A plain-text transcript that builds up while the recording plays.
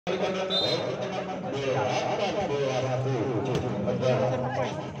Jadi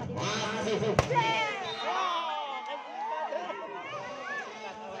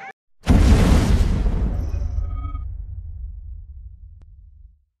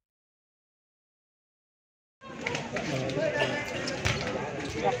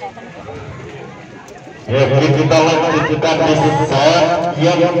kita lanjutkan di set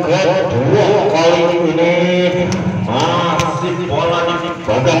yang kedua kali ini masih bola di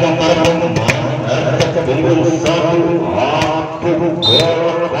bagian tarkam bungkus satu aku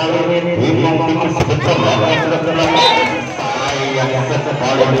gol kali ini dimungkinkan sebentar sayang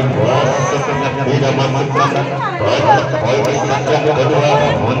sekali di bos tidak masukkan poin yang kedua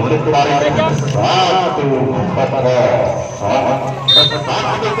untuk tarik satu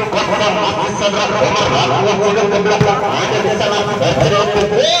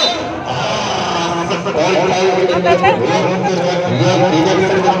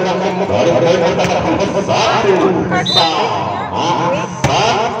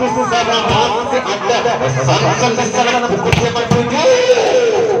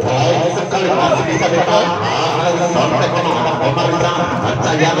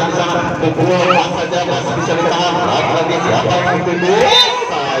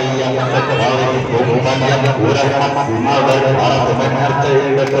sayang sekali hubungan yang kurang maksimal dari para pemain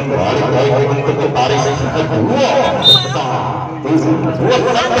RANCAEKEK dan kembali lagi untuk tarik kedua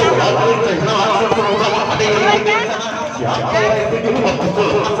siapa yang itu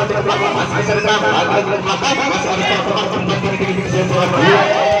betul masih bisa ditahan lagi masih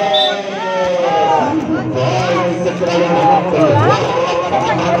baik sekali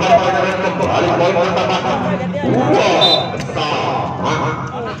kembali poin pertama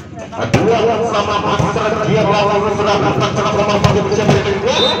dua sama masa dia lawan sudah menang nomor 1 bisa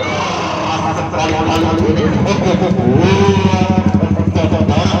berikutnya sekali ini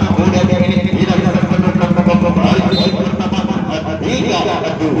kemudian ini tidak bisa kembali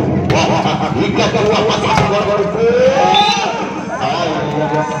tiga kedua masih sekali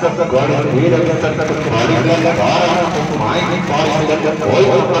tidak bisa kembali dan main faris dan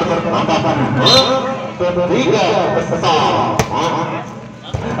poin pertambahan tiga besar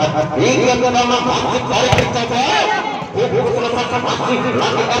tiga kedama masih tarik mencoba selesai masih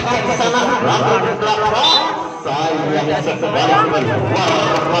lagi ekek di sana lalu di belakang sayang sekali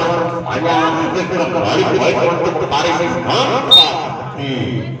hanya kembali poin untuk tarik tiga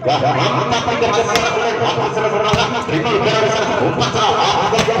terima Libero di sana umpat sekali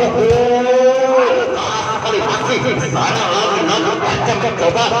masih sana lagi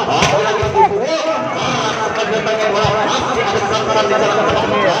coba lagi masih ada santaran di sana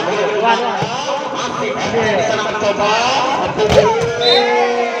masih di sana mencoba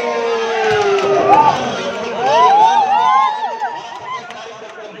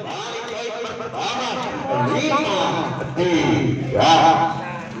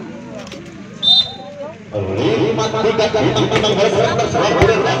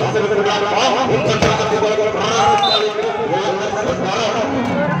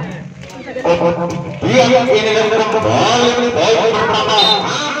dia ini kembali poin pertama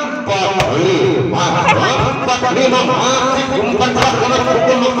 4-5 masih umpan telah pukul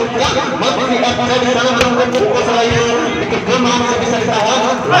masih ada di sana pukul selain kedua masih bisa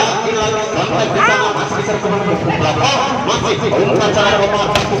ditahan lagi sampai di sana masih bisa kembali ke belakang masih umpan cara pukul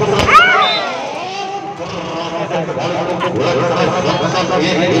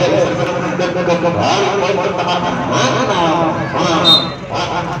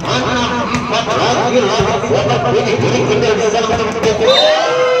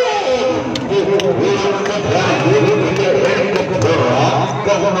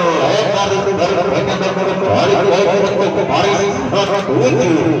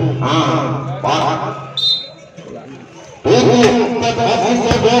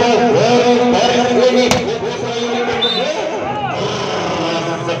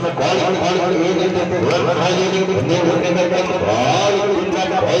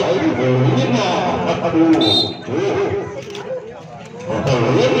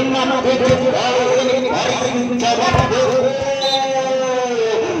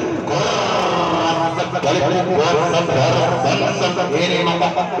ini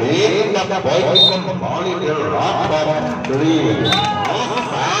maka pindah poin kembali di lawan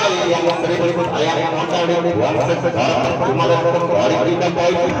yang berikut ayat yang modal di buang sekarang cuma kembali pindah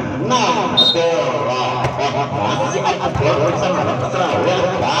poin 6 masih ada bersama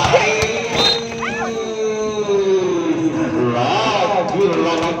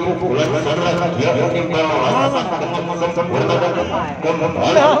lagi pukulan sadar dia menimbang rasa sempurna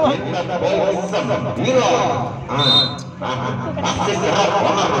kembali kita poin 9 masih masih serap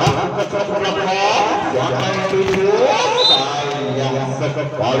banget siapa yang tujuh sayang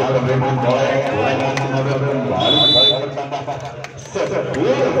sekali pemain bola semoga kembali bertambah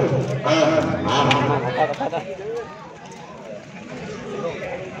 10.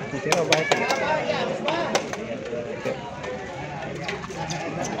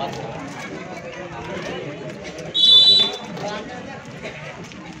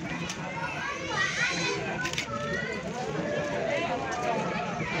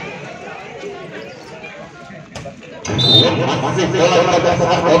 Masih dalam batas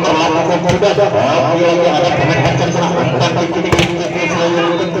melakukan sudah lagi ada pemain action sana umpan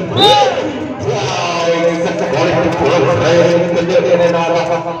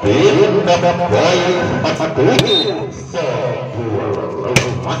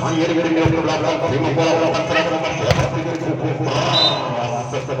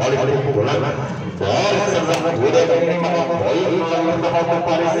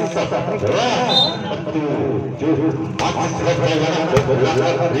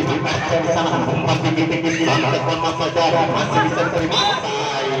masih bisa terima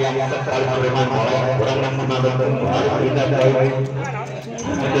sayang sekali penerimaan bola kurang maksimal pindah dari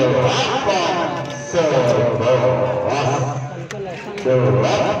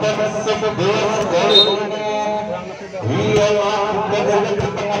 11 kali dia lakukan dengan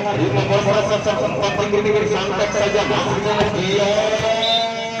pertengahan 15 sempat tinggi santai saja masuknya dia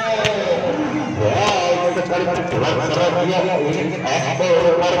sekali pukulan serang dia ingin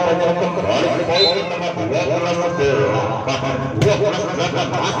keluar banyak kembali poin nomor 12 masih dapat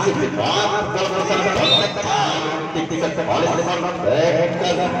dalam persaingan cantik sekali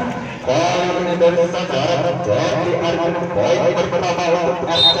poin ini dari saudara jadi arti poin pertama untuk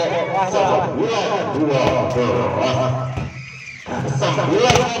RANCAEKEK 9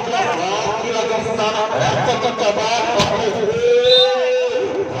 lagi sana RANCAEKEK coba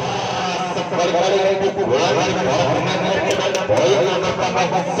kali-kali pukulan poin yang pertama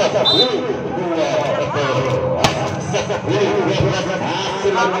masih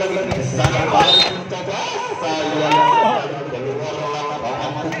lagi sana mencoba saya keluar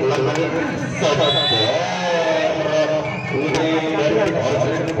lapangan pukulan lagi ini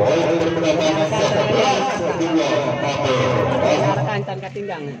dari poin pertama Kancan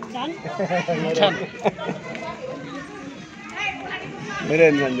katinggang.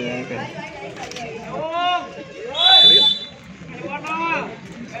 Beren manjang.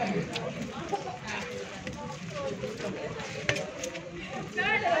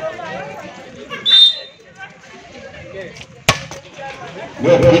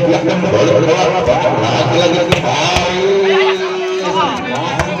 Lagi-lagi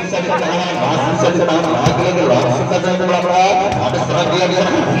masih bisa ditahan lagi-lagi langsung saja ke belakang ada serang lagi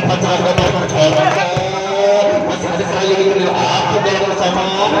umpan serang masih ada serang lagi aku dalam bersama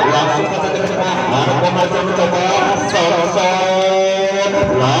langsung saja ke tengah ada pemain mencoba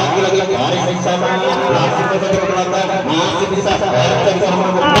lagi-lagi garis di sana langsung saja ke belakang masih bisa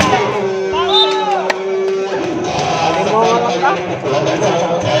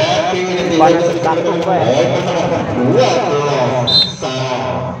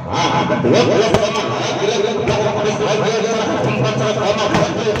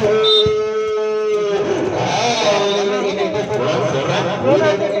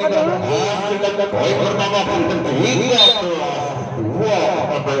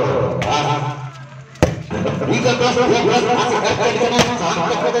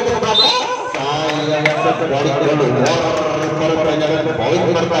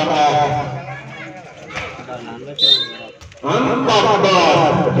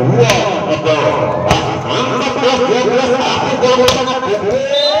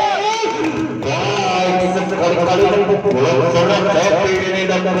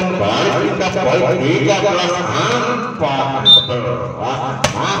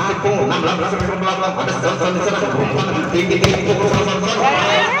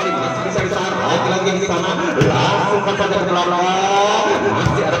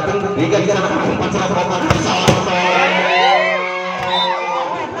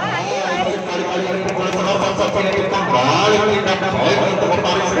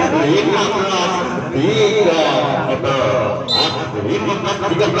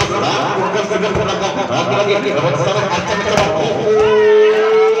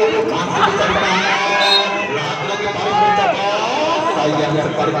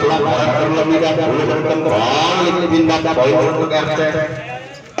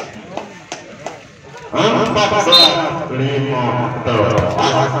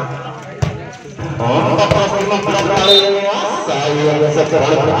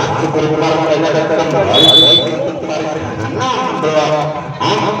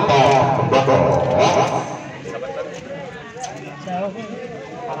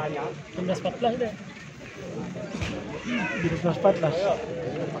deh. 14.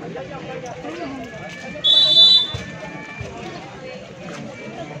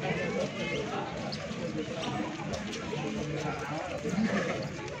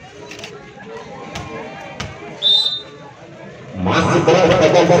 Masih berada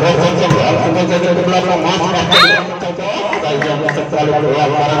pada proses yang ke belakang masih sayang sekali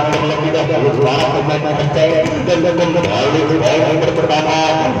pelanggaran terlebih dahulu para pemain RANCAEKEK dan kembali ke pertama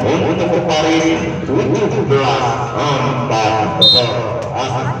untuk faris 17-14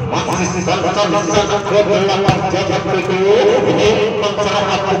 masih sangat ke belakang jabat berikut ini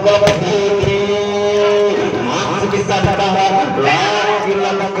masyarakat pukul berdiri masih bisa ditahan lagi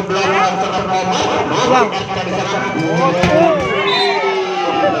ke belakang sangat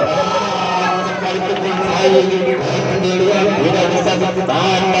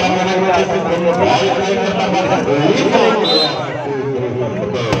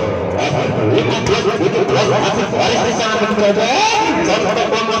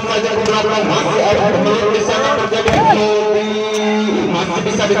ramai masih di sana tidak bisa ditahan masih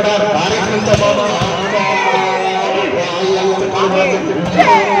bisa ditahan Faris mencoba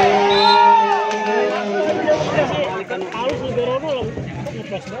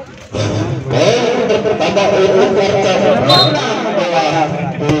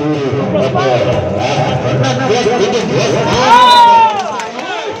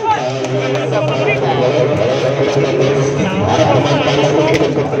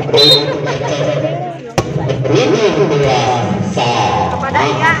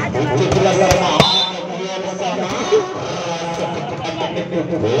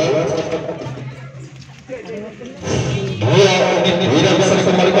tidak bisa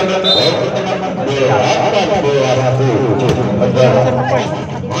dikembalikan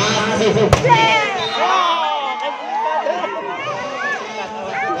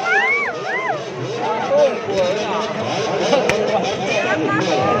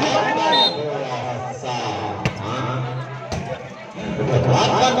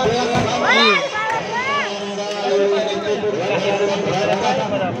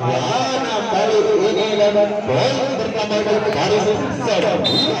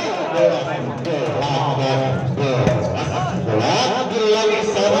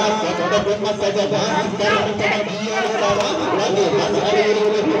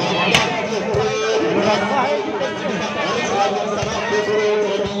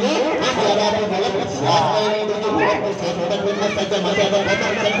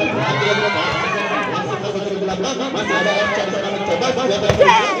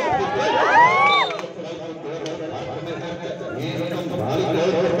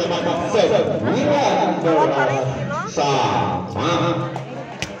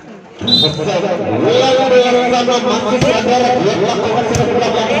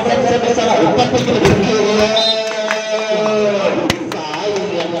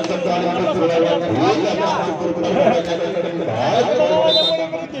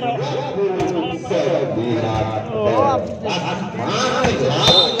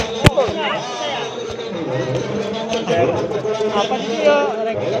apa dia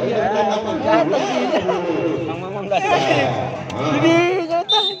jadi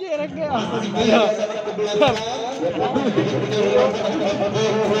nyata aja reknya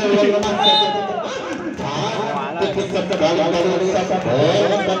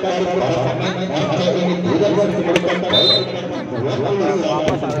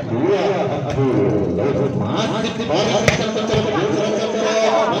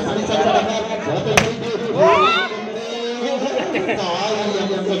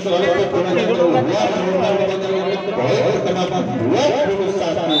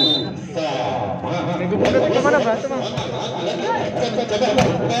kemana berantem mas?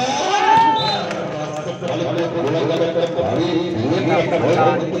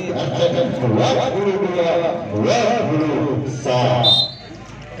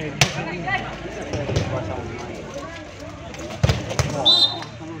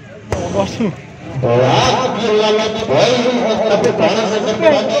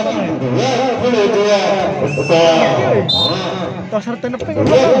 Dasar tenepeng.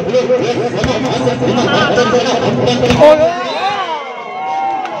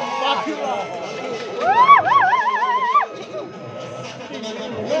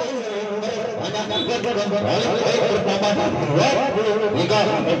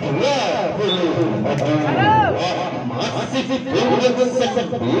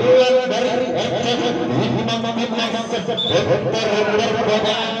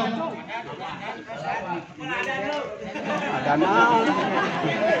 Ada naon.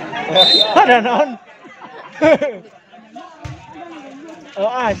 Ada naon. Oh,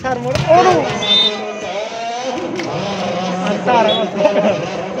 asar mulu. Aduh. Asar.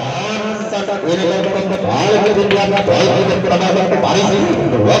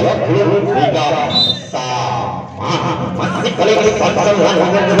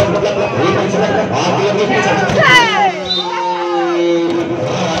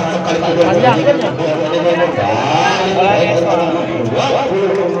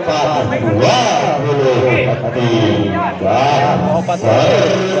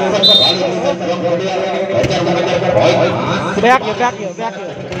 Beak yuk.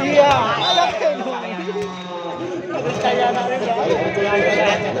 Iya.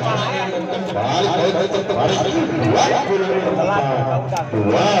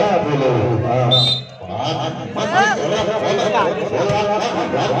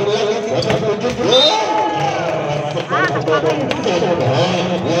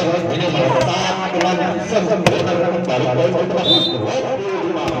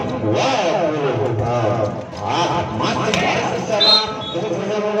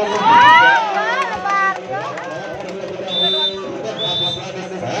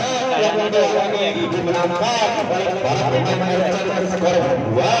 Menangkan para pemain skor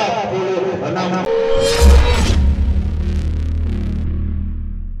 26.